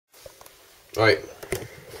Right.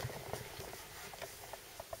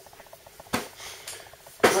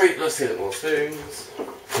 Right, let's get more spoons.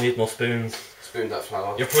 We need more spoons. Spoon that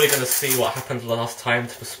flour. You're probably going to see what happened last time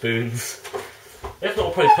to the spoons. If not,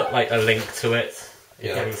 we'll probably put like a link to it. If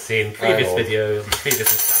you haven't seen previous videos,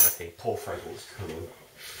 previous insanity. Poor Fred wants to come in.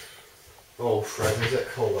 Oh, Fred, is it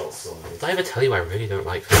cold outside? Did I ever tell you I really don't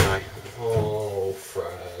like this guy? Oh,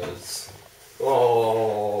 Fred.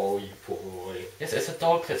 Oh, you poor boy. Yes, it's a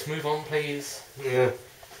dog. Let's move on, please. Yeah.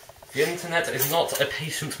 The internet is not a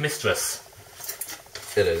patient mistress.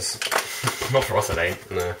 It is. Not for us, it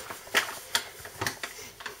ain't. No.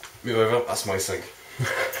 Move over. That's my sink.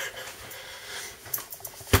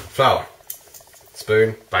 Flour.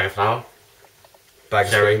 Spoon. Bag of flour. Bag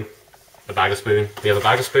of Jerry. spoon. A bag of spoon. We have a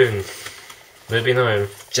bag of spoon. Let it be known.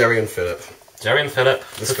 Jerry and Philip. Jerry and Philip.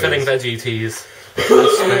 The fulfilling their duties.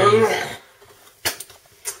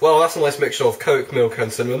 Well, that's a nice mixture of Coke, milk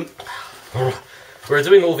and cinnamon. We're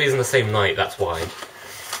doing all these in the same night, that's why.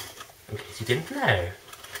 In case you didn't know.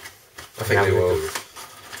 I think we will.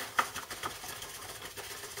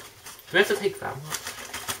 Do we have to take that much?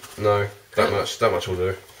 No, that much will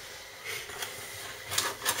do.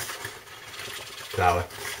 Flour.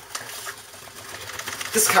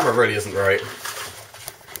 This camera really isn't right.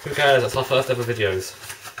 Who cares? It's our first ever videos.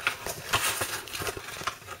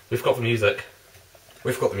 We've got the music.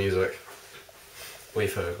 We've got the music.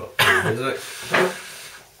 We've got the music.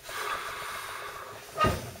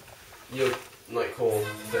 Your nightcall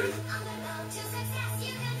thing.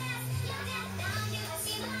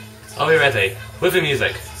 Are we ready? With the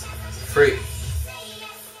music. 3.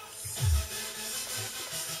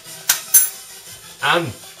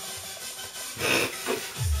 And...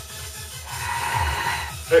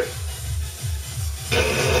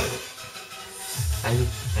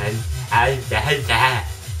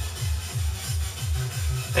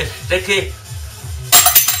 It's sticky.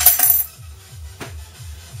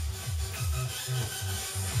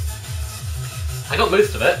 I got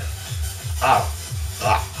most of it. Ah.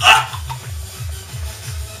 Ah.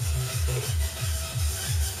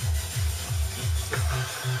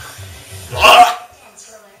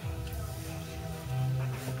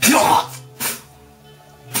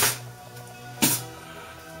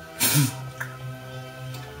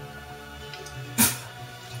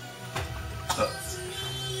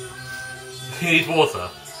 You need water.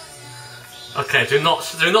 Okay, do not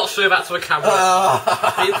show that to a camera.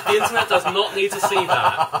 The internet does not need to see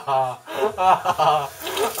that.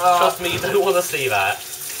 Trust me, you don't want to see that.